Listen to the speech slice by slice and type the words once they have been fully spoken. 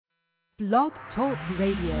Blog Talk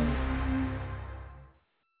Radio.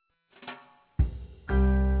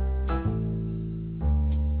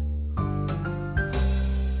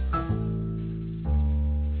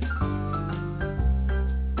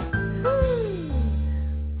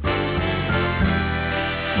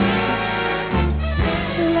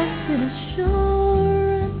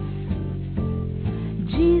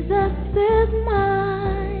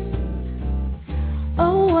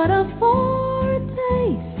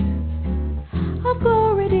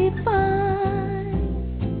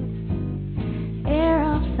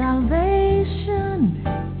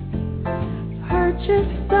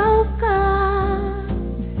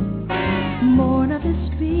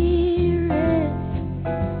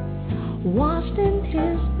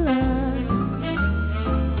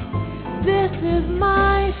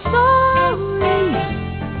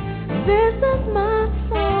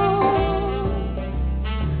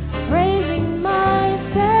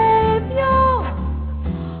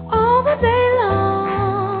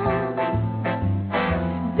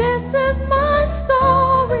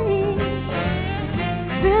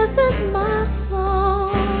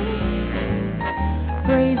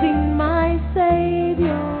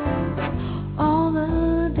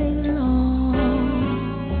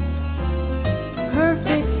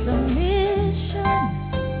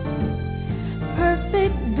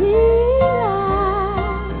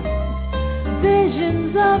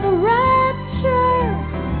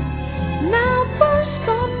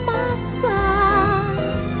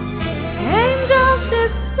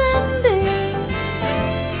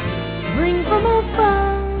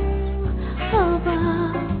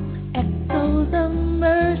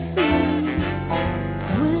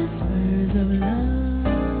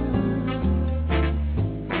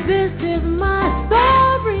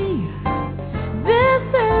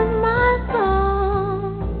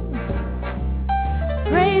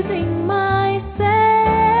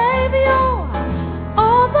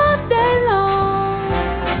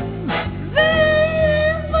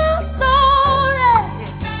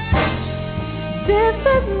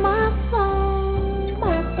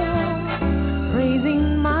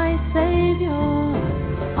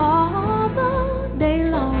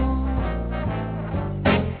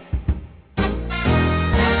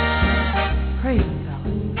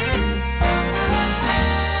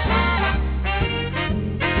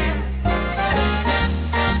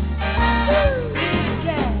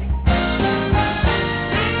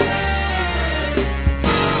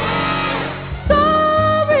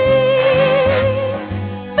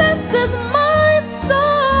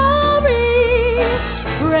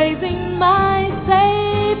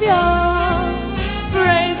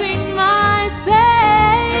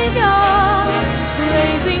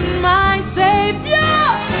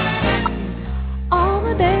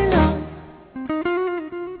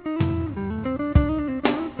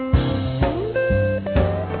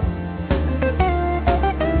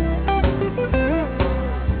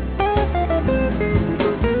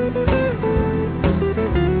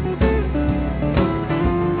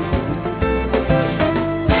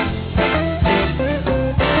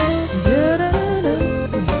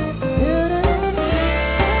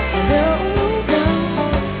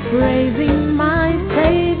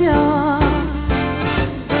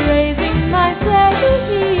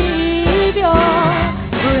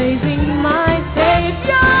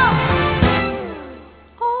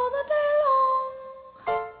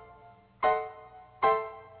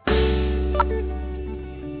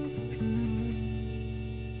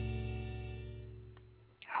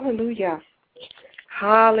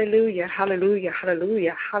 Hallelujah, hallelujah,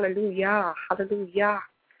 hallelujah, hallelujah, hallelujah,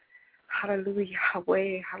 hallelujah,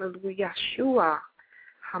 Yahweh, hallelujah, Yeshua,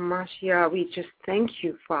 Hamashiach. We just thank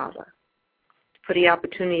you, Father, for the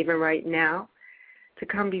opportunity even right now to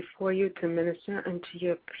come before you to minister unto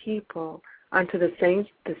your people, unto the saints,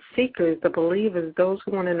 the seekers, the believers, those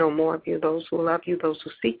who want to know more of you, those who love you, those who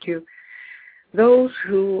seek you, those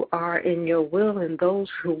who are in your will and those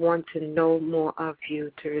who want to know more of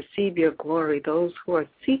you, to receive your glory, those who are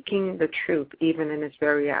seeking the truth even in this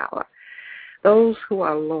very hour, those who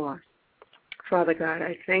are lost. Father God,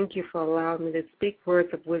 I thank you for allowing me to speak words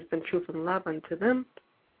of wisdom, truth, and love unto them.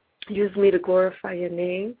 Use me to glorify your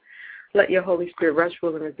name. Let your Holy Spirit rest,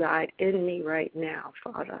 rule, and reside in me right now,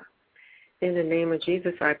 Father. In the name of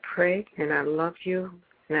Jesus, I pray and I love you.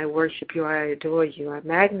 And I worship you, I adore you, I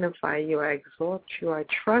magnify you, I exalt you, I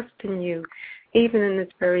trust in you, even in this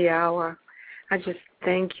very hour. I just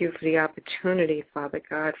thank you for the opportunity, Father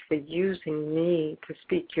God, for using me to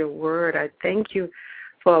speak your word. I thank you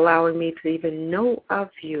for allowing me to even know of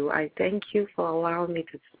you. I thank you for allowing me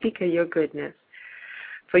to speak of your goodness.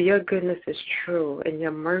 For your goodness is true, and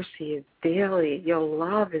your mercy is daily. Your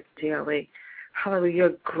love is daily. Hallelujah.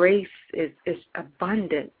 Your grace is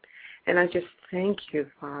abundant. And I just thank you,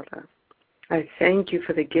 Father. I thank you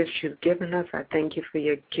for the gifts you've given us. I thank you for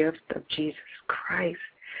your gift of Jesus Christ,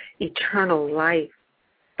 eternal life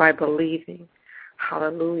by believing.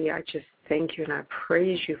 Hallelujah. I just thank you and I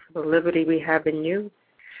praise you for the liberty we have in you.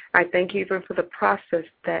 I thank you even for the process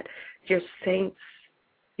that your saints,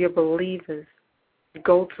 your believers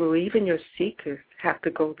go through, even your seekers have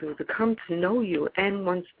to go through to come to know you. And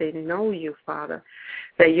once they know you, Father,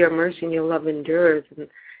 that your mercy and your love endures.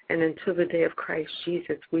 And until the day of Christ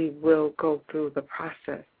Jesus, we will go through the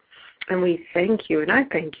process. And we thank you, and I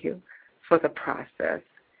thank you for the process.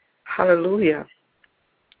 Hallelujah.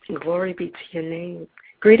 Glory be to your name.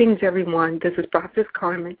 Greetings, everyone. This is Prophetess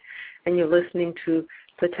Carmen, and you're listening to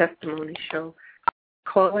the Testimony Show.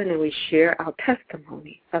 Call in and we share our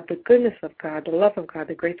testimony of the goodness of God, the love of God,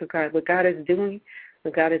 the grace of God, what God is doing,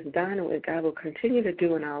 what God has done, and what God will continue to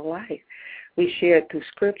do in our life. We share it through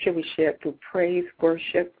Scripture. We share it through praise,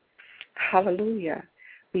 worship. Hallelujah.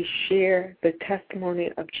 We share the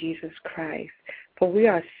testimony of Jesus Christ. For we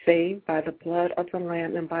are saved by the blood of the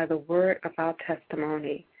Lamb and by the word of our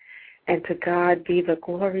testimony. And to God be the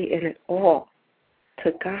glory in it all.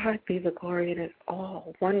 To God be the glory in it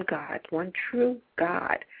all. One God, one true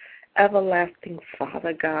God, everlasting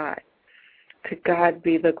Father God. To God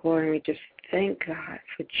be the glory. We just thank God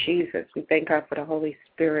for Jesus. We thank God for the Holy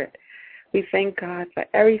Spirit. We thank God for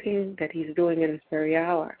everything that He's doing in this very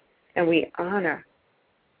hour. And we honor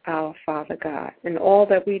our Father God. In all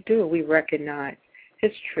that we do, we recognize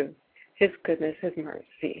His truth, His goodness, His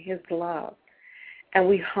mercy, His love. And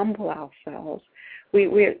we humble ourselves.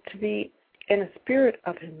 We're to be in a spirit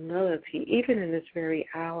of humility, even in this very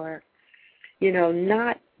hour,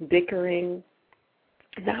 not bickering,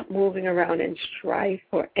 not moving around in strife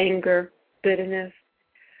or anger, bitterness,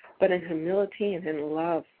 but in humility and in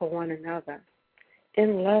love for one another.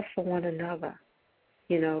 In love for one another,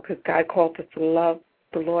 because God called us to love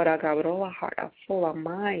the Lord our God with all our heart, our soul, our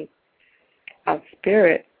mind, our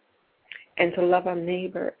spirit, and to love our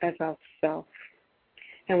neighbor as ourselves.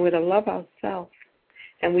 And we're to love ourselves.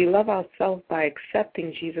 And we love ourselves by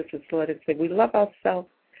accepting Jesus as Lord and Savior. We love ourselves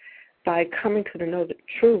by coming to know the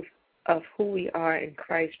truth of who we are in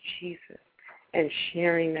Christ Jesus and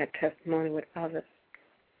sharing that testimony with others.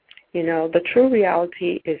 The true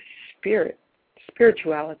reality is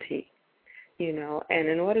spirituality, and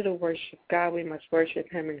in order to worship God, we must worship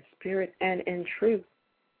Him in spirit and in truth.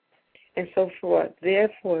 And so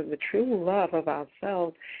therefore, the true love of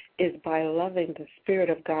ourselves is by loving the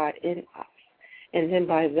Spirit of God in us. And then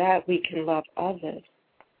by that, we can love others.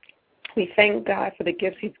 We thank God for the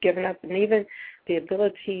gifts He's given us and even the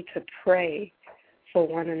ability to pray for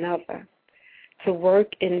one another, to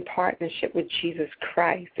work in partnership with Jesus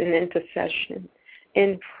Christ in intercession,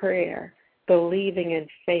 in prayer, believing in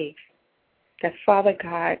faith, that Father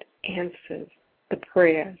God answers the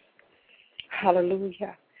prayers.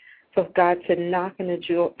 Hallelujah. So God said, knock and the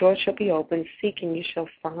door shall be open, seek and you shall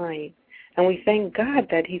find. And we thank God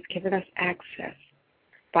that He's given us access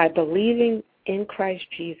by believing in Christ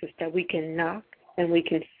Jesus, that we can knock and we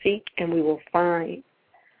can seek and we will find.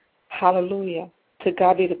 Hallelujah. To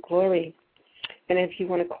God be the glory. And if you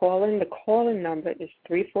want to call in, the call-in number is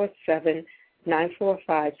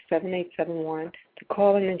 347-945-7871 to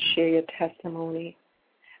call in and share your testimony.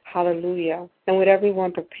 Hallelujah. And with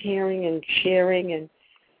everyone preparing and sharing and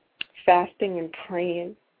fasting and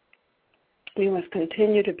praying, we must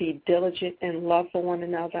continue to be diligent in love for one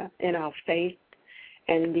another in our faith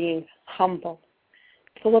and being humble,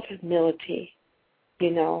 full of humility,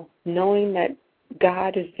 knowing that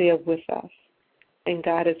God is there with us and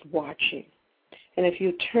God is watching. And if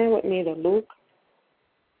you turn with me to Luke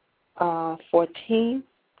 14,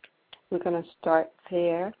 we're going to start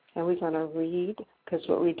there and we're going to read, because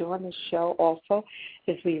what we do on this show also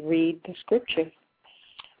is we read the scriptures.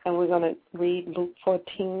 And we're going to read Luke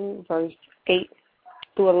 14, verse 8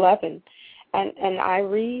 through 11. And I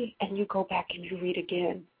read, and you go back and you read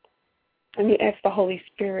again. And you ask the Holy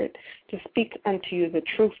Spirit to speak unto you the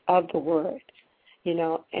truth of the word,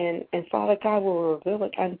 and Father God will reveal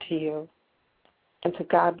it unto you. And to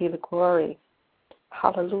God be the glory.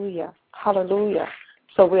 Hallelujah. Hallelujah.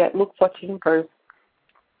 So we're at Luke 14, verse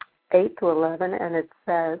 8 to 11, and it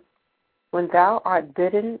says, when thou art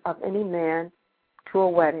bidden of any man to a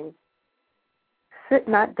wedding, sit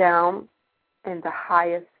not down in the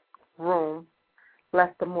highest room,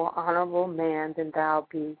 lest a more honorable man than thou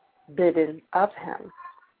be bidden of him.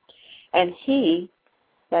 And he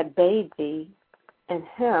that bade thee and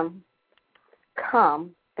him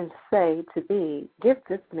come and say to thee, give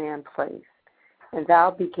this man place, and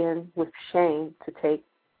thou begin with shame to take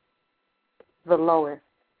the lowest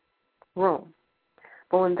room.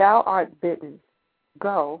 But when thou art bidden,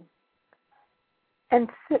 go and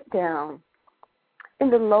sit down in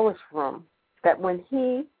the lowest room, that when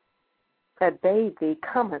he that bade thee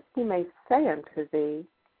cometh, he may say unto thee,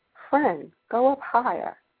 Friend, go up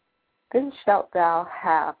higher. Then shalt thou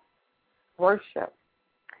have worship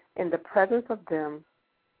in the presence of them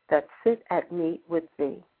that sit at meat with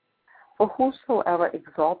thee. For whosoever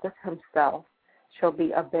exalteth himself shall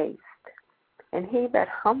be abased, and he that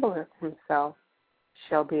humbleth himself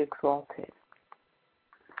shall be exalted.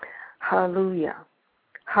 Hallelujah,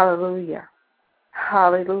 hallelujah,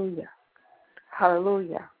 hallelujah,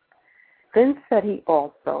 hallelujah. Then said he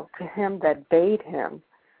also to him that bade him,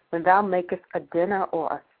 When thou makest a dinner or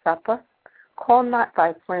a supper, call not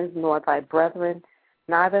thy friends nor thy brethren,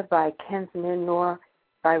 neither thy kinsmen nor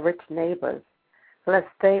thy rich neighbors, lest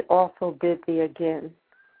they also bid thee again,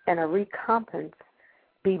 and a recompense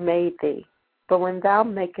be made thee. But when thou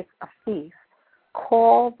makest a feast,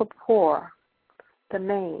 call the poor, the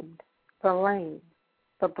maimed, the lame,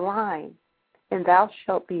 the blind, and thou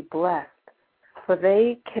shalt be blessed, for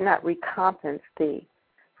they cannot recompense thee,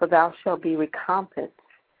 for thou shalt be recompensed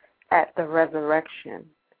at the resurrection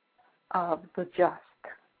of the just.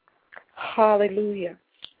 Hallelujah.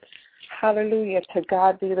 Hallelujah. To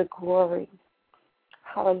God be the glory.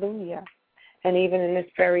 Hallelujah. And even in this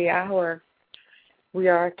very hour, we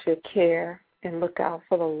are to care and look out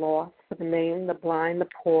for the lost, for the maimed, the blind, the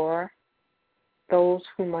poor, those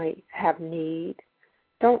who might have need.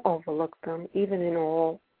 Don't overlook them, even in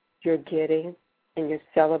all you're getting and you're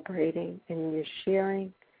celebrating and you're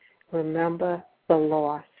sharing. Remember the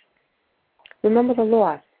lost. Remember the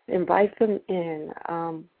lost. Invite them in.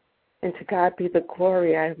 And to God be the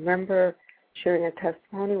glory. I remember sharing a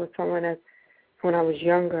testimony with someone when I was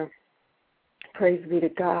younger. Praise be to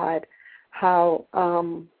God. How,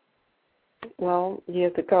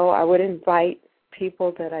 years ago, I would invite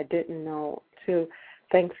people that I didn't know to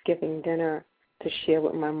Thanksgiving dinner to share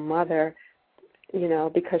with my mother,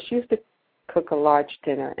 because she used to cook a large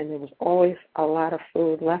dinner, and there was always a lot of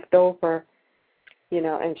food left over,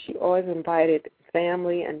 and she always invited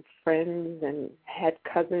family and friends and had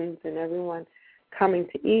cousins and everyone coming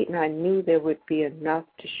to eat, and I knew there would be enough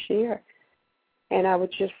to share. And I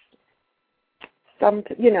would just,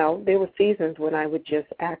 there were seasons when I would just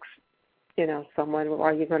ask, someone,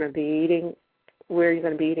 are you going to be eating, where are you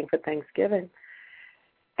going to be eating for Thanksgiving?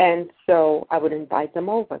 And so I would invite them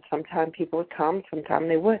over. Sometimes people would come, sometimes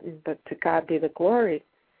they wouldn't, but to God be the glory.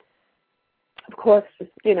 Of course,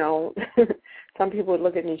 some people would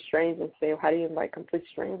look at me strange and say, how do you invite complete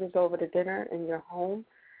strangers over to dinner in your home?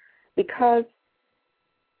 Because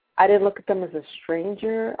I didn't look at them as a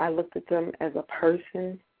stranger. I looked at them as a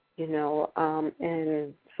person,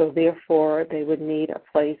 and so therefore they would need a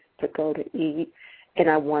place to go to eat, and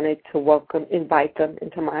I wanted to invite them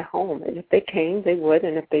into my home. And if they came, they would,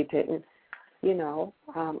 and if they didn't,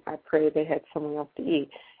 I prayed they had somewhere else to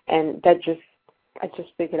eat. And I just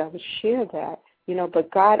figured I would share that,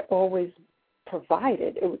 but God always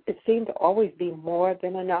provided. It seemed to always be more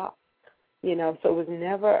than enough, so it was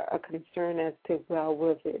never a concern as to,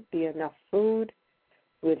 will there be enough food?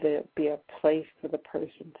 Will there be a place for the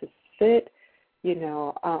person to sit?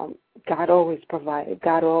 God always provided.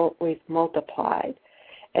 God always multiplied.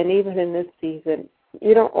 And even in this season,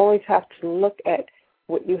 you don't always have to look at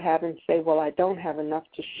what you have and say, well, I don't have enough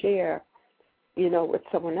to share, with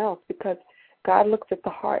someone else, because God looks at the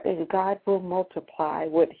heart, and God will multiply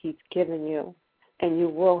what he's given you, and you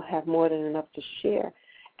will have more than enough to share.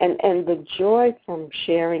 And the joy from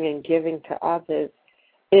sharing and giving to others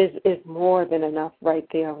is more than enough right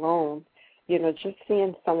there alone. Just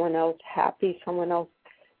seeing someone else happy, someone else,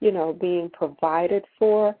 being provided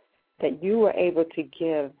for, that you were able to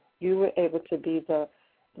give, you were able to be the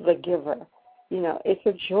giver. It's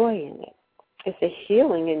a joy in it. It's a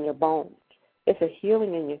healing in your bones. It's a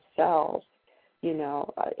healing in your cells.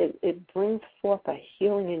 It brings forth a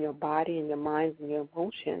healing in your body and your minds and your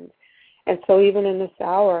emotions. And so even in this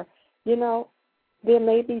hour, there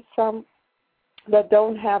may be some that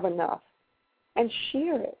don't have enough, and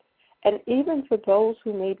share it. And even for those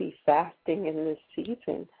who may be fasting in this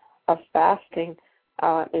season of fasting,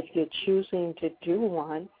 if you're choosing to do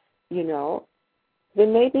one,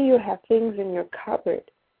 then maybe you have things in your cupboard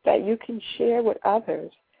that you can share with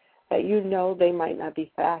others that they might not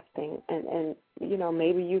be fasting. And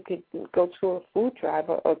maybe you could go to a food drive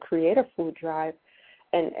or create a food drive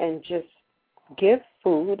and just give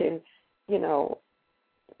food and,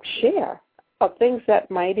 share of things that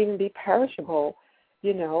might even be perishable,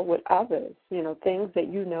 with others, things that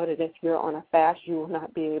you know that if you're on a fast, you will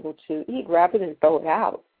not be able to eat. Rather than throw it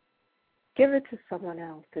out, give it to someone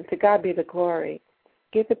else. And to God be the glory.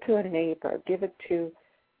 Give it to a neighbor. Give it to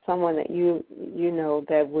someone that you know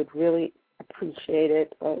that would really appreciate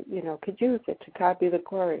it or, could use it. To God be the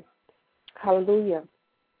glory. Hallelujah.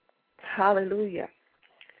 Hallelujah.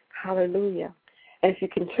 Hallelujah. And if you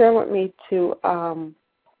can turn with me to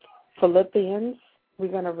Philippians, we're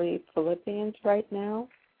going to read Philippians right now.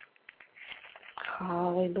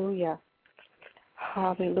 Hallelujah.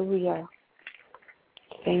 Hallelujah.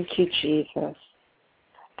 Thank you, Jesus.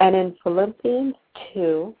 And in Philippians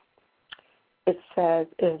 2, it says,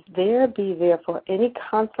 if there be therefore any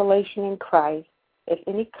consolation in Christ, if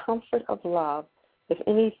any comfort of love, if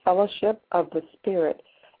any fellowship of the Spirit,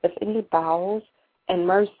 if any bowels and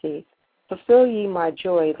mercies, fulfill ye my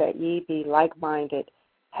joy that ye be like-minded,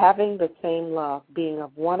 having the same love, being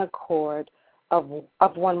of one accord, of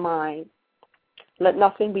one mind. Let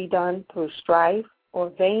nothing be done through strife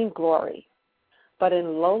or vainglory, but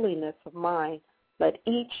in lowliness of mind, let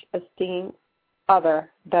each esteem other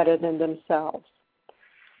better than themselves.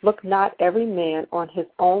 Look not every man on his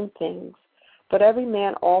own things, but every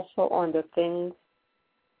man also on the things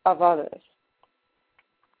of others.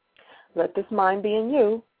 Let this mind be in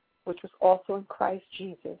you, which was also in Christ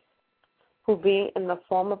Jesus, who being in the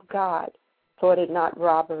form of God, thought it not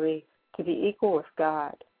robbery to be equal with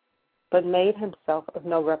God, but made himself of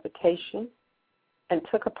no reputation, and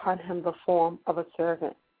took upon him the form of a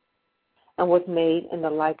servant, and was made in the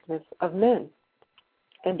likeness of men.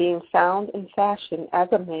 And being found in fashion as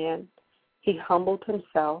a man, he humbled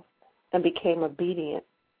himself and became obedient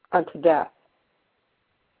unto death,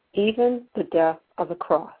 even the death of the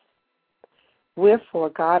cross. Wherefore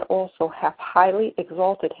God also hath highly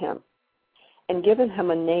exalted him, and given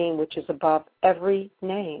him a name which is above every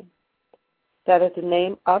name, that at the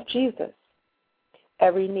name of Jesus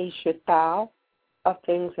every knee should bow, of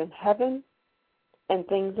things in heaven and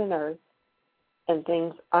things in earth and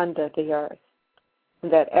things under the earth,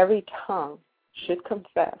 and that every tongue should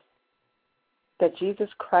confess that Jesus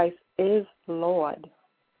Christ is Lord,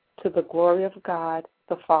 to the glory of God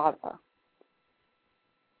the Father.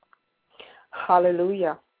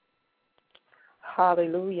 Hallelujah.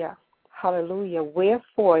 Hallelujah. Hallelujah.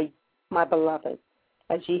 Wherefore, my beloved,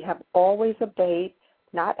 as ye have always obeyed,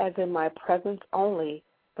 not as in my presence only,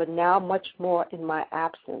 but now much more in my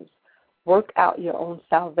absence, work out your own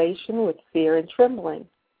salvation with fear and trembling.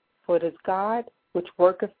 For it is God which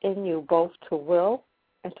worketh in you both to will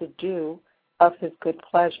and to do of his good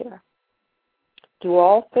pleasure. Do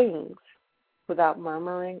all things without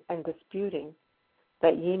murmuring and disputing,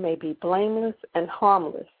 that ye may be blameless and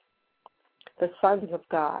harmless, the sons of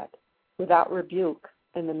God, without rebuke,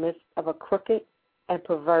 in the midst of a crooked and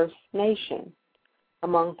perverse nation,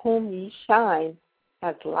 among whom ye shine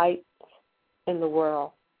as lights in the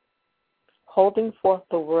world, holding forth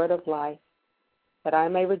the word of life, that I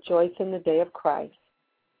may rejoice in the day of Christ,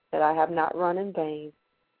 that I have not run in vain,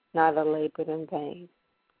 neither labored in vain.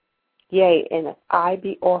 Yea, and if I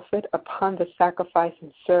be offered upon the sacrifice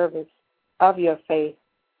and service of your faith,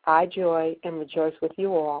 I joy and rejoice with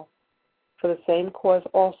you all. For the same cause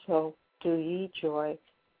also do ye joy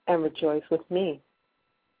and rejoice with me.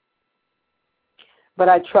 But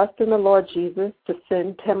I trust in the Lord Jesus to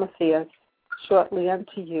send Timothy shortly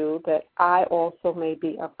unto you, that I also may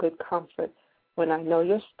be of good comfort when I know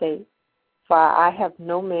your state. For I have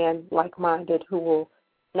no man like-minded who will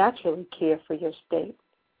naturally care for your state.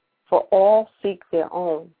 For all seek their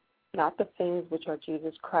own, not the things which are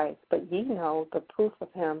Jesus Christ, but ye know the proof of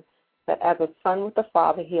him, that as a son with the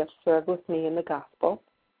Father he hath served with me in the gospel.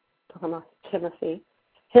 Talking about Timothy.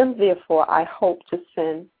 Him therefore I hope to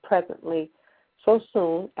send presently, so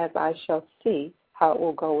soon as I shall see how it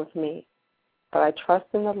will go with me. But I trust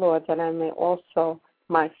in the Lord that I may also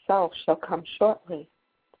myself shall come shortly.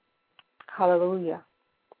 Hallelujah.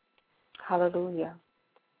 Hallelujah.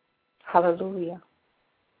 Hallelujah.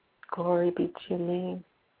 Glory be to your name.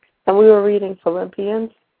 And we were reading Philippians.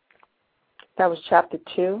 That was chapter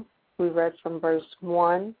 2. We read from verse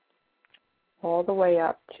 1 all the way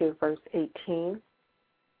up to verse 18.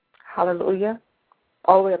 Hallelujah.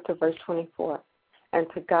 All the way up to verse 24. And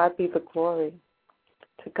to God be the glory.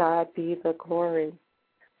 To God be the glory.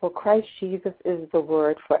 For Christ Jesus is the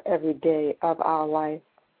word for every day of our life.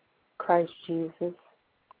 Christ Jesus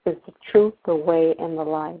is the truth, the way, and the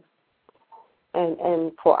life.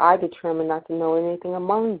 And for I determined not to know anything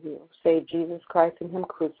among you, save Jesus Christ and him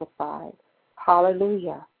crucified.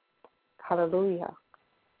 Hallelujah. Hallelujah.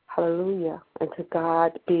 Hallelujah. And to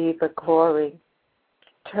God be the glory.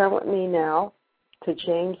 Turn with me now to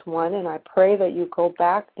James 1, and I pray that you go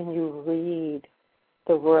back and you read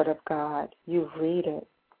the Word of God. You read it.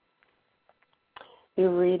 You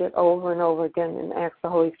read it over and over again and ask the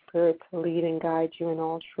Holy Spirit to lead and guide you in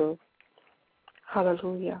all truth.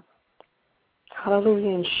 Hallelujah.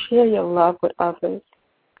 Hallelujah. And share your love with others.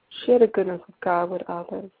 Share the goodness of God with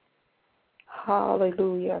others.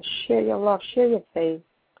 Hallelujah. Share your love. Share your faith.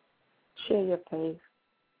 Share your faith.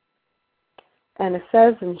 And it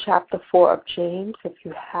says in chapter 4 of James, if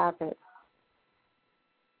you have it,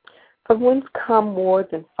 from whence come wars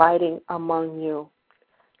and fighting among you?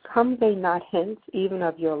 Come they not hence even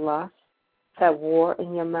of your lust, that war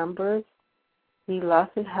in your members? Ye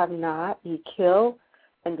lust and have not, ye kill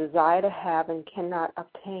and desire to have and cannot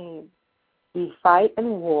obtain. Ye fight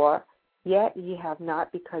and war, yet ye have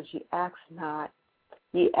not because ye ask not.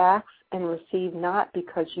 Ye ask and receive not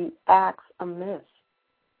because ye ask amiss,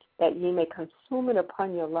 that ye may consume it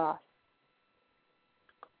upon your lust.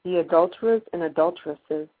 Ye adulterers and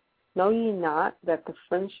adulteresses, know ye not that the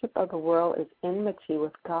friendship of the world is enmity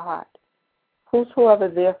with God? Whosoever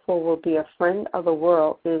therefore will be a friend of the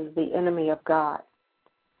world is the enemy of God.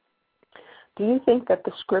 Do you think that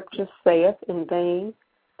the Scripture saith in vain,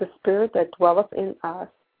 the Spirit that dwelleth in us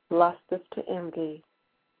lusteth to envy?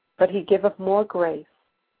 But he giveth more grace.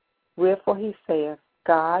 Wherefore he saith,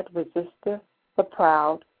 God resisteth the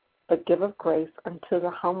proud, but giveth grace unto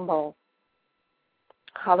the humble.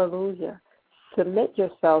 Hallelujah. Submit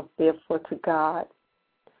yourselves therefore to God.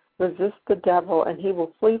 Resist the devil, and he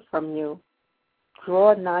will flee from you.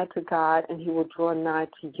 Draw nigh to God, and he will draw nigh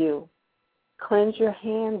to you. Cleanse your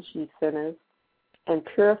hands, ye sinners, and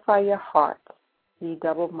purify your hearts, ye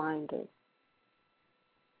double-minded.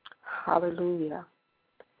 Hallelujah.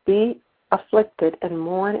 Be afflicted and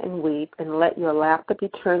mourn and weep, and let your laughter be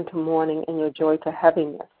turned to mourning and your joy to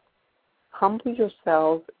heaviness. Humble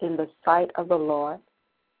yourselves in the sight of the Lord,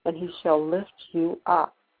 and he shall lift you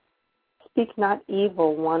up. Speak not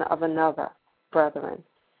evil one of another, brethren.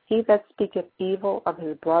 He that speaketh evil of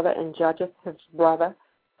his brother and judgeth his brother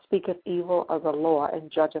speaketh evil of the law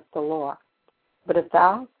and judgeth the law. But if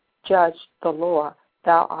thou judge the law,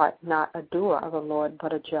 thou art not a doer of the law,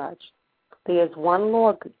 but a judge. There is one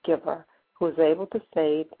lawgiver who is able to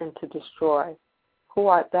save and to destroy. Who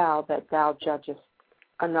art thou that thou judgest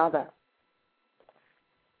another?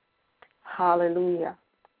 Hallelujah.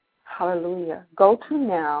 Hallelujah. Go to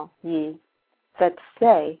now, ye that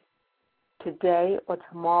say, today or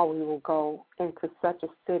tomorrow we will go into such a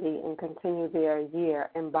city and continue there a year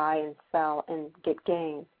and buy and sell and get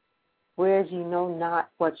gain, whereas ye know not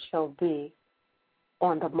what shall be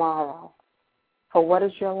on the morrow. For what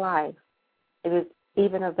is your life? It is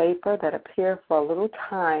even a vapor that appeareth for a little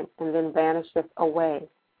time and then vanisheth away.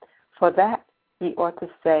 For that ye ought to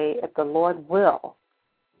say, if the Lord will,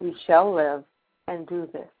 we shall live and do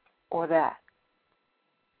this or that.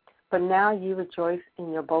 But now ye rejoice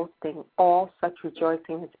in your boasting. All such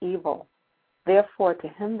rejoicing is evil. Therefore, to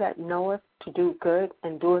him that knoweth to do good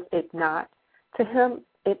and doeth it not, to him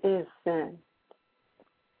it is sin.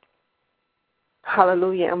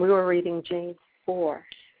 Hallelujah. And we were reading James 4.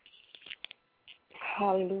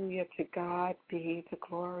 Hallelujah. To God be the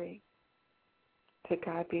glory. To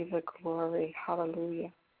God be the glory.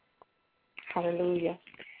 Hallelujah. Hallelujah.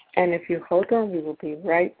 And if you hold on, we will be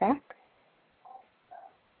right back.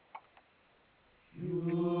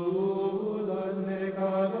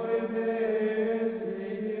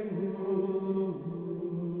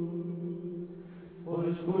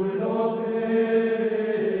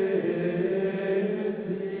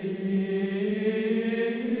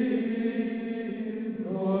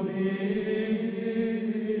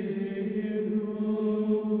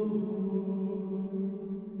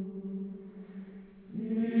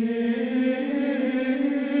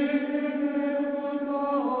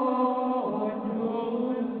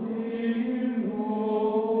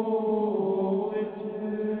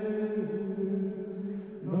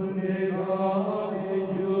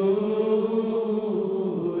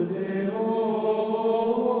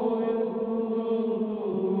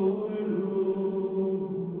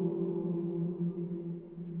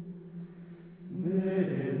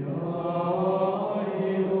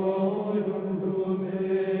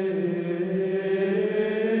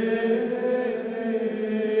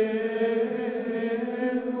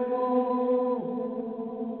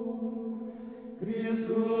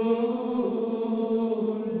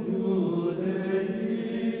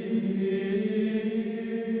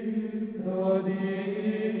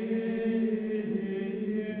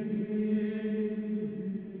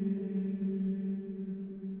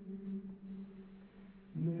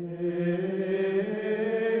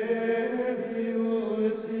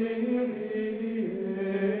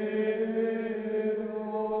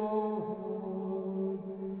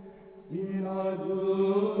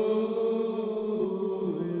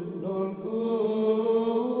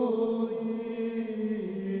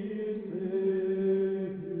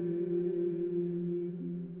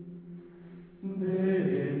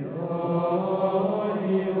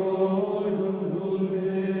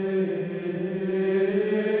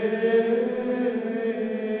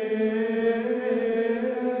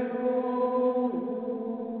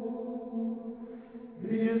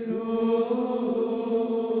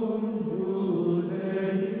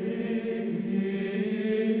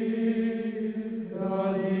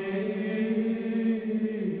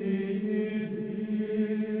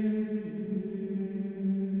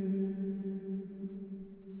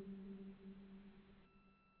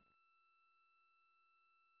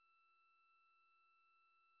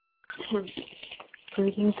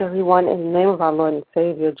 Greetings, everyone, in the name of our Lord and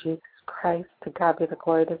Savior, Jesus Christ. To God be the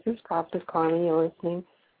glory. This is Prophet Carmen. You're listening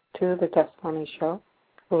to the Testimony Show,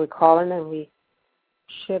 where we call in and we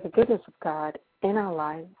share the goodness of God in our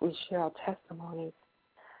life. We share our testimonies,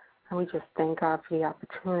 and we just thank God for the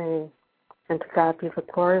opportunity. And to God be the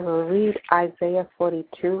glory. We'll read Isaiah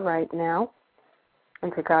 42 right now.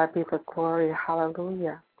 And to God be the glory.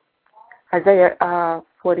 Hallelujah. Isaiah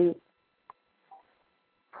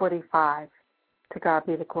 45. To God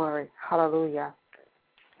be the glory. Hallelujah.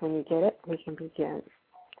 When you get it, we can begin.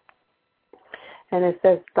 And it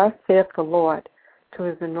says, Thus saith the Lord to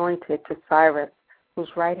his anointed, to Cyrus, whose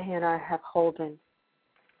right hand I have holden.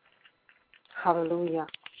 Hallelujah.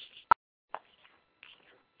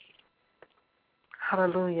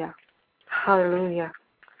 Hallelujah. Hallelujah.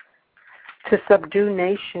 To subdue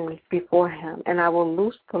nations before him, and I will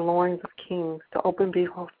loose the loins of kings, to open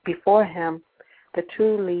before him the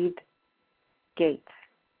two-leaved gates,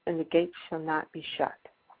 and the gates shall not be shut.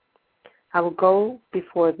 I will go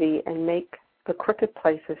before thee and make the crooked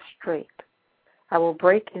places straight. I will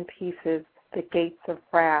break in pieces the gates of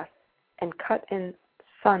brass and cut in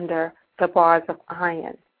sunder the bars of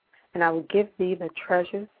iron. And I will give thee the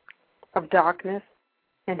treasures of darkness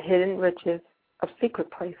and hidden riches of secret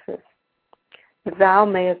places, that thou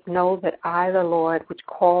mayest know that I, the Lord, which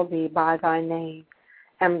call thee by thy name,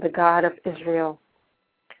 am the God of Israel.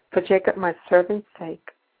 For Jacob my servant's sake,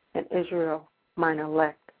 and Israel mine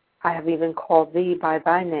elect, I have even called thee by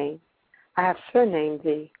thy name. I have surnamed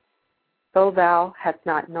thee, though thou hast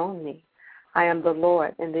not known me. I am the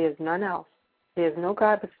Lord, and there is none else. There is no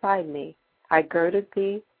God beside me. I girded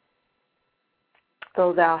thee,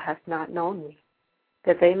 though thou hast not known me,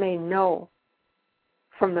 that they may know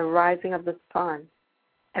from the rising of the sun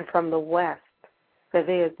and from the west that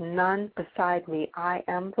there is none beside me. I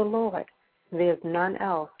am the Lord, and there is none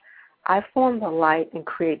else. I form the light and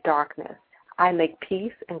create darkness. I make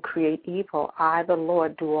peace and create evil. I, the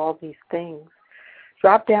Lord, do all these things.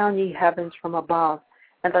 Drop down, ye heavens, from above,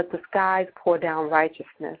 and let the skies pour down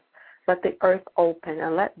righteousness. Let the earth open,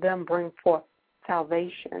 and let them bring forth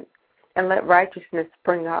salvation, and let righteousness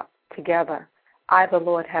spring up together. I, the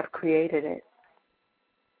Lord, have created it.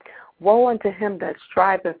 Woe unto him that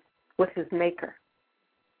striveth with his maker.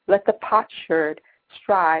 Let the potsherd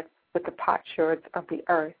strive with the potsherds of the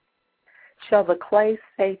earth. Shall the clay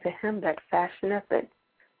say to him that fashioneth it,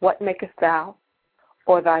 What makest thou?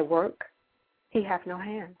 Or thy work? He hath no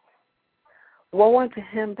hands. Woe unto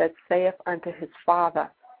him that saith unto his father,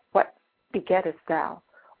 What begettest thou?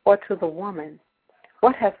 Or to the woman,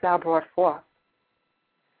 What hast thou brought forth?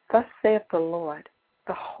 Thus saith the Lord,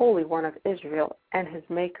 the Holy One of Israel, and his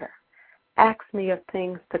Maker. Ask me of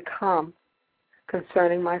things to come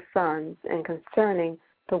concerning my sons, and concerning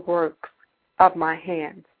the works of my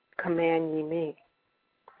hands. Command ye me.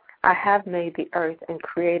 I have made the earth and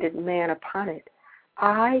created man upon it.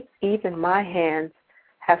 I, even my hands,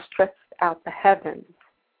 have stretched out the heavens,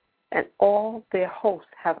 and all their hosts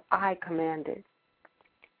have I commanded.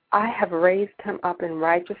 I have raised him up in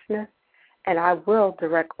righteousness, and I will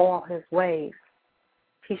direct all his ways.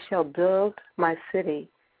 He shall build my city,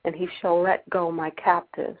 and he shall let go my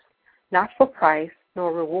captives, not for price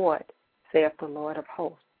nor reward, saith the Lord of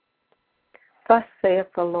hosts. Thus saith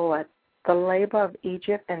the Lord, the labor of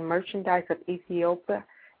Egypt and merchandise of Ethiopia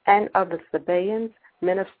and of the Sabaeans,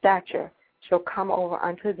 men of stature, shall come over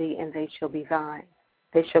unto thee, and they shall be thine.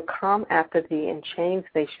 They shall come after thee in chains,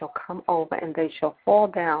 they shall come over, and they shall fall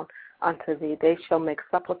down unto thee. They shall make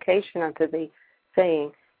supplication unto thee,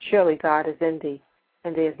 saying, Surely God is in thee,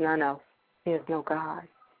 and there is none else. There is no God.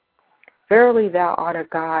 Verily thou art a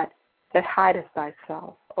God that hidest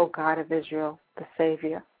thyself, O God of Israel, the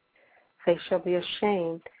Savior. They shall be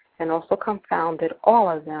ashamed and also confounded, all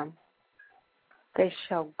of them. They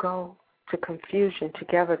shall go to confusion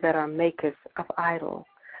together that are makers of idols.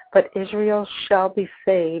 But Israel shall be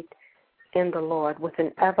saved in the Lord with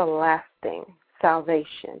an everlasting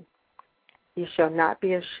salvation. Ye shall not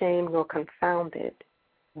be ashamed nor confounded,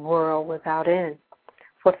 world without end.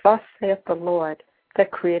 For thus saith the Lord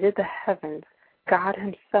that created the heavens, God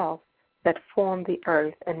himself that formed the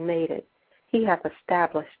earth and made it. He hath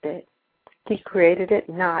established it. He created it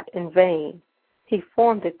not in vain. He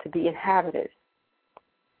formed it to be inhabited.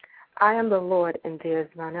 I am the Lord, and there is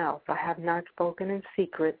none else. I have not spoken in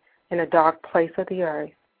secret in a dark place of the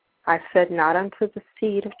earth. I said not unto the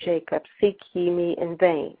seed of Jacob, Seek ye me in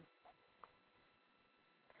vain.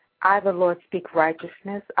 I, the Lord, speak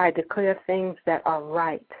righteousness. I declare things that are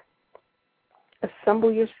right.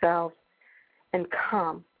 Assemble yourselves and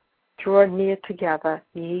come. Draw near together,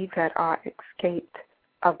 ye that are escaped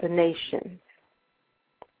of the nations.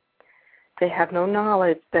 They have no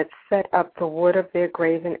knowledge that set up the wood of their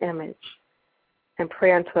graven image, and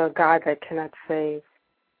pray unto a God that cannot save.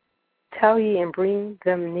 Tell ye and bring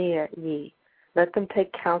them near ye. Let them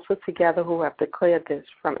take counsel together who have declared this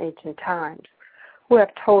from ancient times, who have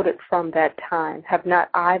told it from that time. Have not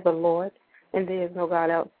I the Lord, and there is no God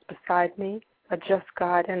else beside me, a just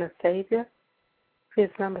God and a Savior? There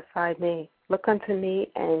is none beside me. Look unto me,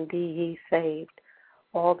 and be ye saved,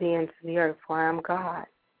 all the ends of the earth, for I am God.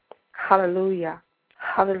 Hallelujah,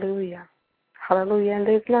 hallelujah, hallelujah, and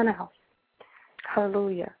there is none else.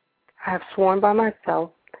 Hallelujah. I have sworn by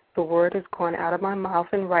myself, the word is gone out of my mouth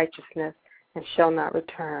in righteousness, and shall not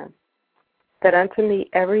return. That unto me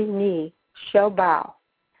every knee shall bow,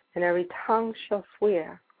 and every tongue shall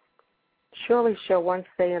swear. Surely shall one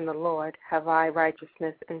say in the Lord, have I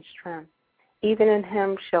righteousness and strength. Even in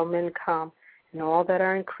him shall men come, and all that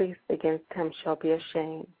are increased against him shall be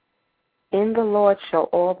ashamed. In the Lord shall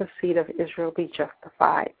all the seed of Israel be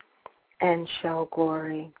justified, and shall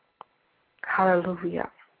glory. Hallelujah.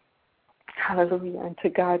 Hallelujah. And to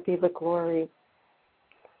God be the glory.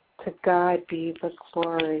 To God be the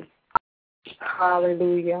glory.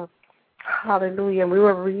 Hallelujah. Hallelujah. We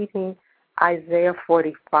were reading Isaiah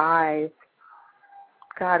 45.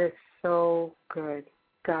 God is so good.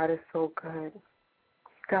 God is so good.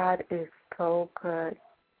 God is so good.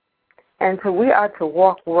 And so we are to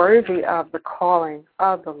walk worthy of the calling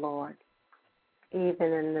of the Lord,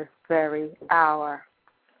 even in this very hour.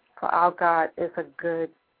 For our God is a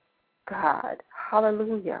good God.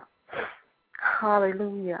 Hallelujah.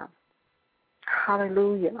 Hallelujah.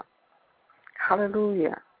 Hallelujah.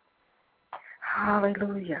 Hallelujah.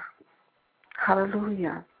 Hallelujah.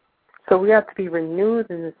 Hallelujah. So we have to be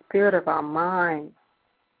renewed in the spirit of our mind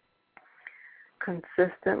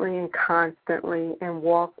consistently and constantly, and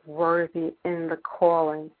walk worthy in the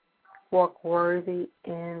calling. Walk worthy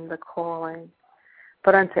in the calling.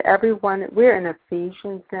 But unto everyone, we're in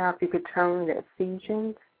Ephesians now, if you could turn to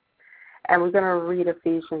Ephesians, and we're going to read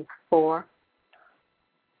Ephesians 4.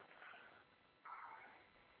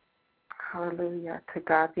 Hallelujah. To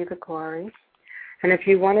God be the glory. And if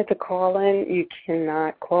you wanted to call in, you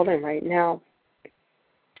cannot call in right now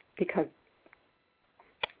because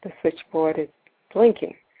the switchboard is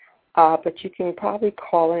blinking. But you can probably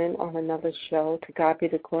call in on another show. To God be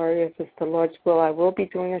the glory. If it's the Lord's will, I will be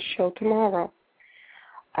doing a show tomorrow.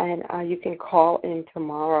 And you can call in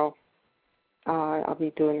tomorrow. I'll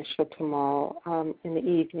be doing a show tomorrow in the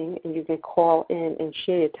evening. And you can call in and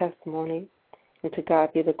share your testimony. And to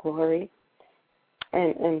God be the glory.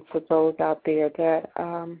 And for those out there that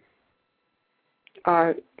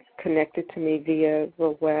are connected to me via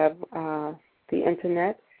the web, the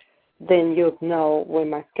internet, then you'll know when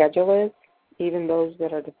my schedule is, even those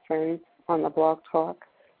that are the friends on the Blog Talk,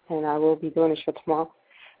 and I will be doing a show tomorrow.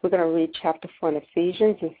 We're going to read chapter 4 in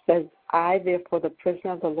Ephesians. It says, I, therefore, the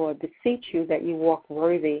prisoner of the Lord, beseech you that you walk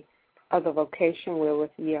worthy of the vocation wherewith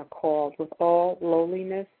ye are called, with all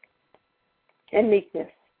lowliness and meekness,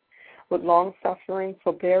 with long-suffering,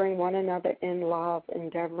 forbearing one another in love,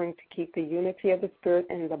 endeavoring to keep the unity of the Spirit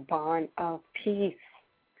in the bond of peace.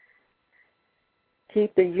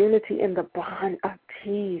 Keep the unity in the bond of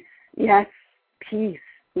peace. Yes, peace,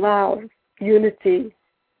 love, unity.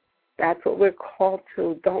 That's what we're called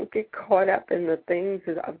to. Don't get caught up in the things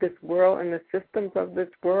of this world and the systems of this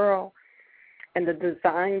world and the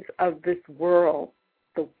designs of this world,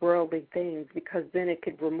 the worldly things, because then it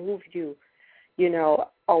could remove you,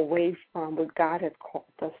 away from what God has called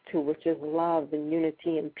us to, which is love and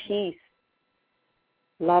unity and peace,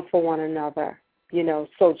 love for one another.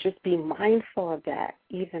 So just be mindful of that,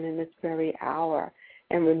 even in this very hour,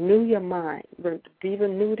 and renew your mind. Be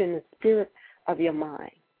renewed in the spirit of your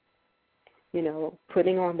mind.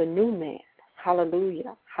 Putting on the new man.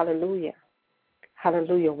 Hallelujah, hallelujah,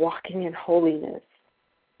 hallelujah. Walking in holiness,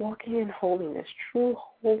 true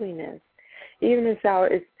holiness. Even this hour,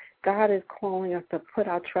 God is calling us to put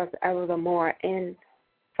our trust ever the more in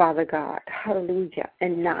Father God. Hallelujah,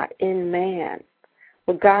 and not in man.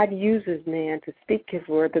 Well, God uses man to speak his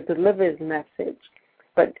word, to deliver his message.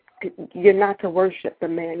 But you're not to worship the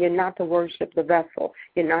man. You're not to worship the vessel.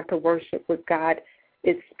 You're not to worship what God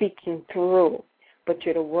is speaking through. But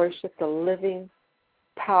you're to worship the living,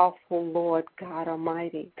 powerful Lord God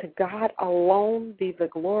Almighty. To God alone be the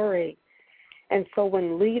glory. And so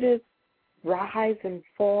when leaders rise and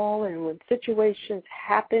fall and when situations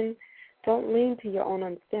happen, don't lean to your own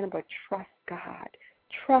understanding, but trust God.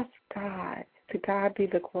 Trust God. To God be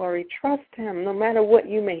the glory. Trust him no matter what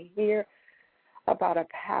you may hear about a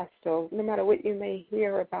pastor, no matter what you may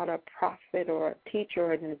hear about a prophet or a teacher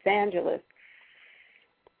or an evangelist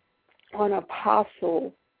or an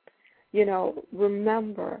apostle.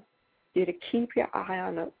 remember you to keep your eye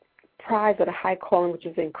on the prize of the high calling which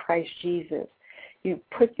is in Christ Jesus. You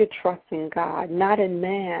put your trust in God, not in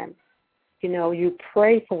man. You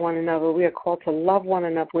pray for one another. We are called to love one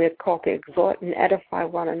another. We are called to exhort and edify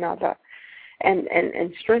one another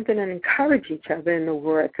and strengthen and encourage each other in the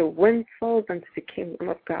Word to win souls unto the kingdom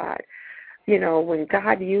of God. When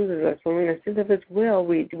God uses us, when we're in the sense of His will,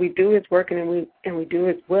 we do His work and we do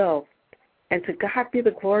His will. And to God be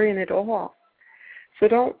the glory in it all. So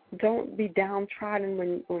don't be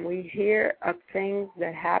downtrodden when we hear of things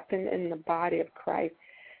that happen in the body of Christ.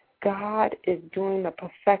 God is doing the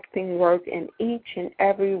perfecting work in each and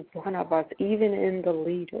every one of us, even in the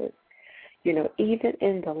leaders. Even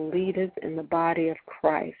in the leaders in the body of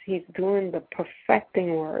Christ. He's doing the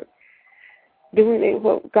perfecting work.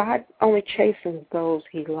 God only chastens those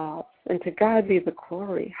He loves. And to God be the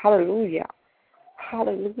glory. Hallelujah.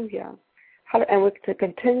 Hallelujah. And we're to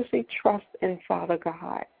continuously trust in Father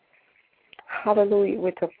God. Hallelujah.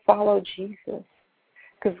 We're to follow Jesus.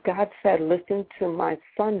 Because God said, listen to my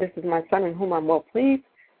Son. This is my Son in whom I'm well pleased.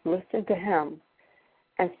 Listen to Him.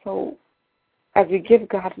 And so as we give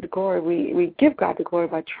God the glory, we give God the glory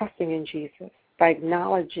by trusting in Jesus, by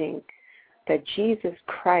acknowledging that Jesus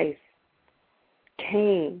Christ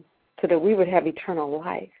came so that we would have eternal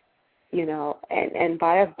life, and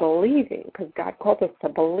by us believing, because God called us to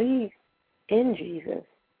believe in Jesus,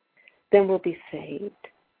 then we'll be saved.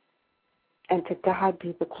 And to God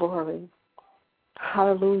be the glory.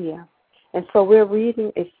 Hallelujah. And so we're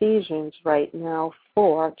reading Ephesians right now,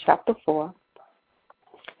 chapter 4.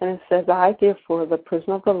 And it says, I, therefore, the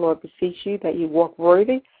prisoner of the Lord, beseech you that you walk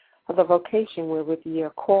worthy of the vocation wherewith ye are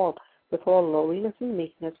called, with all lowliness and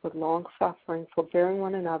meekness, with long suffering, forbearing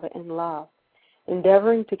one another in love,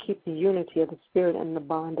 endeavoring to keep the unity of the Spirit and the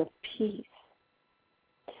bond of peace.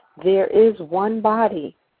 There is one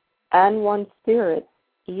body and one Spirit,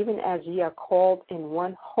 even as ye are called in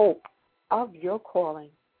one hope of your calling,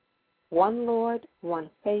 one Lord, one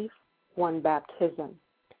faith, one baptism,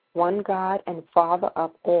 one God and Father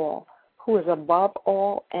of all, who is above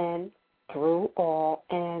all and through all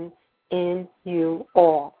and in you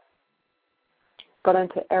all. But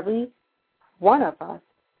unto every one of us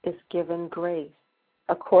is given grace,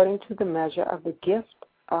 according to the measure of the gift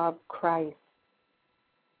of Christ.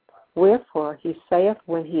 Wherefore he saith,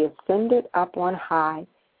 when he ascended up on high,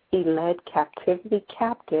 he led captivity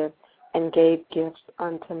captive and gave gifts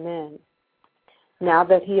unto men. Now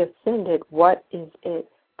that he ascended, what is it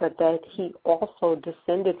but that he also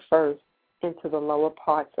descended first into the lower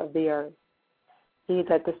parts of the earth? He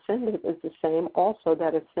that descended is the same also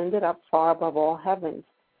that ascended up far above all heavens,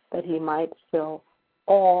 that he might fill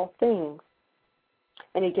all things.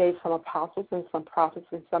 And he gave some apostles and some prophets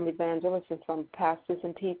and some evangelists and some pastors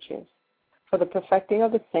and teachers, for the perfecting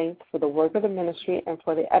of the saints, for the work of the ministry, and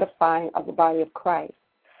for the edifying of the body of Christ,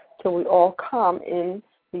 till we all come in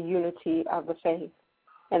the unity of the faith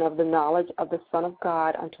and of the knowledge of the Son of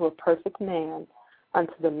God, unto a perfect man,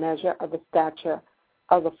 unto the measure of the stature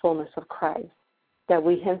of the fullness of Christ, that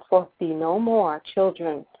we henceforth be no more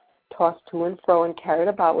children, tossed to and fro and carried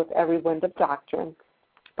about with every wind of doctrine,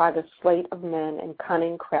 by the sleight of men and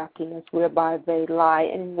cunning craftiness, whereby they lie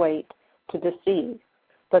in wait to deceive,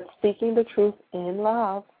 but speaking the truth in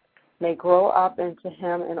love, may grow up into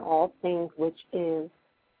him in all things which is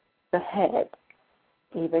the head,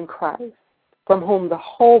 even Christ, from whom the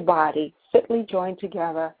whole body, fitly joined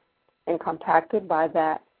together and compacted by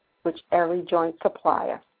that which every joint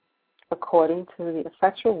supplieth, according to the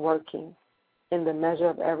effectual working in the measure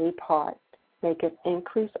of every part, maketh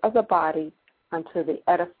increase of the body unto the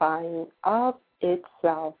edifying of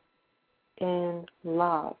itself in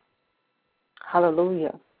love.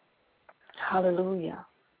 Hallelujah. Hallelujah.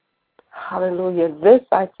 Hallelujah. This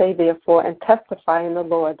I say therefore, and testify in the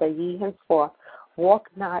Lord, that ye henceforth walk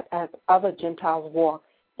not as other Gentiles walk,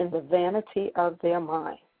 in the vanity of their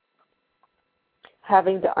mind,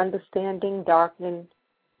 having the understanding darkened,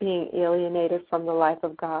 being alienated from the life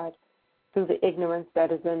of God through the ignorance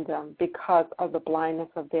that is in them, because of the blindness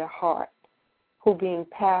of their heart, who being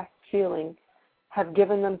past feeling have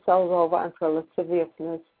given themselves over unto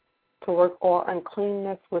lasciviousness, to work all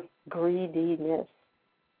uncleanness with greediness.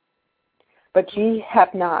 But ye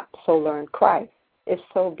have not so learned Christ, if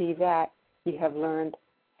so be that ye have learned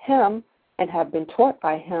him and have been taught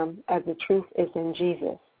by him, as the truth is in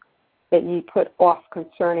Jesus, that ye put off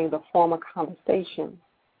concerning the former conversation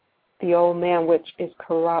the old man which is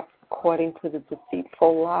corrupt according to the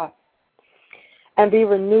deceitful lust, and be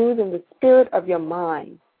renewed in the spirit of your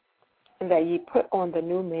mind, and that ye put on the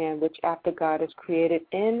new man, which after God is created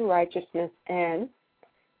in righteousness and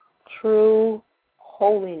true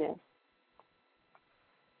holiness.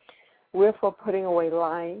 Wherefore, putting away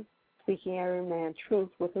lying, speaking every man truth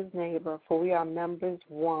with his neighbor, for we are members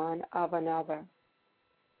one of another.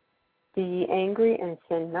 Be ye angry and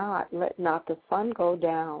sin not. Let not the sun go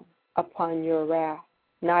down upon your wrath,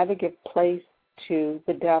 neither give place to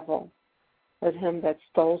the devil. Let him that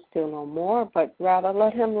stole steal no more, but rather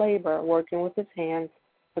let him labor, working with his hands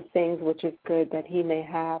for things which is good, that he may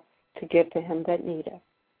have to give to him that needeth.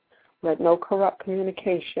 Let no corrupt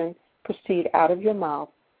communication proceed out of your mouth,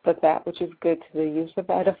 but that which is good to the use of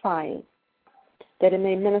edifying, that it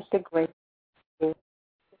may minister grace to the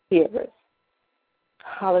hearers.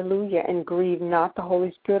 Hallelujah. And grieve not the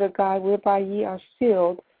Holy Spirit of God, whereby ye are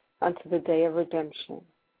sealed unto the day of redemption.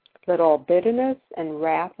 Let all bitterness and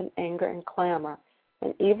wrath and anger and clamor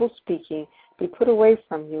and evil speaking be put away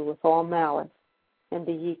from you with all malice. And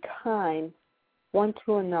be ye kind one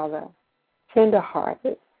to another,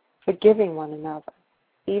 tender-hearted, forgiving one another,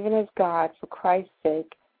 even as God, for Christ's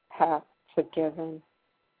sake, hath forgiven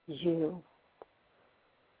you.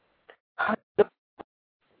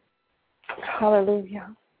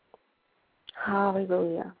 Hallelujah.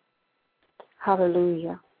 Hallelujah.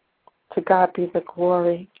 Hallelujah. To God be the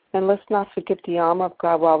glory. And let's not forget the armor of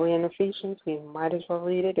God while we're in Ephesians. We might as well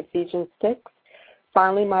read it. Ephesians 6.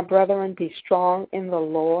 Finally, my brethren, be strong in the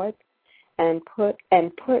Lord and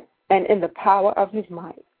in the power of his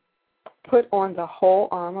might. Put on the whole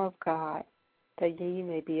armor of God, that ye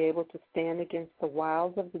may be able to stand against the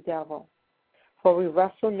wiles of the devil. For we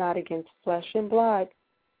wrestle not against flesh and blood,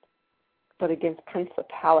 but against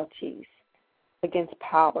principalities, against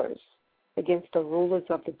powers, against the rulers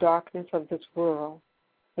of the darkness of this world,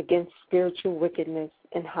 against spiritual wickedness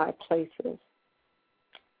in high places.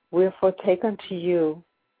 Wherefore take unto you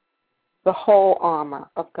the whole armor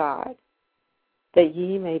of God, that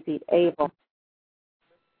ye may be able to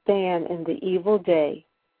stand in the evil day,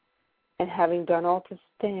 and having done all to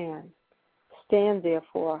stand, stand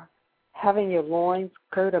therefore, having your loins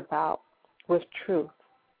girt about with truth,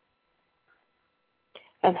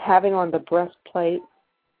 and having on the breastplate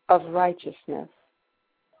of righteousness,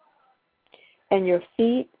 and your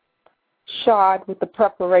feet shod with the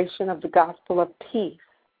preparation of the gospel of peace.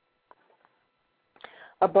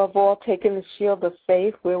 Above all, taking the shield of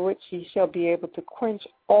faith, wherewith ye shall be able to quench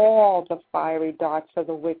all the fiery darts of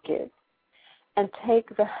the wicked, and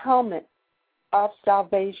take the helmet of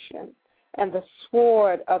salvation and the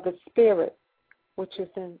sword of the Spirit, which is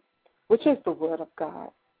the word of God.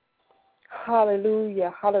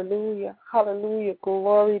 Hallelujah, hallelujah, hallelujah.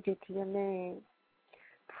 Glory be to your name.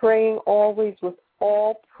 Praying always with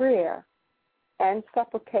all prayer and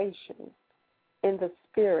supplication in the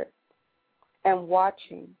Spirit, and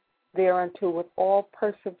watching thereunto with all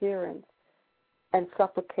perseverance and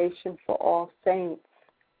supplication for all saints.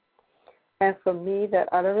 And for me that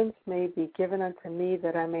utterance may be given unto me,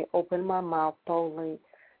 that I may open my mouth boldly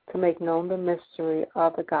to make known the mystery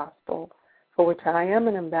of the gospel, for which I am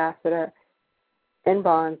an ambassador in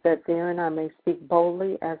bonds, that therein I may speak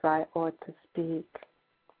boldly as I ought to speak.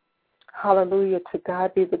 Hallelujah. To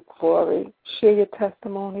God be the glory. Share your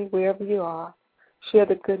testimony wherever you are. Share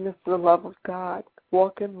the goodness of the love of God.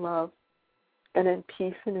 Walk in love and in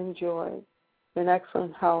peace and in joy, in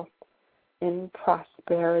excellent health, in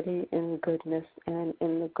prosperity, in goodness, and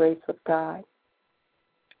in the grace of God.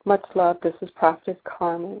 Much love. This is Prophetess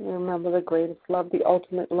Carmen. Remember, the greatest love, the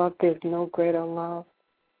ultimate love, there's no greater love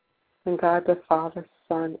than God the Father,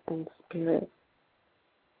 Son, and Spirit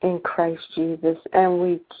in Christ Jesus. And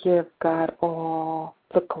we give God all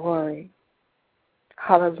the glory.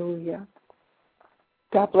 Hallelujah.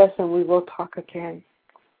 God bless, and we will talk again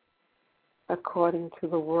according to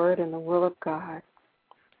the word and the will of God.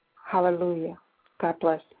 Hallelujah. God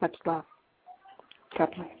bless. Much love. God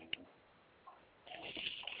bless.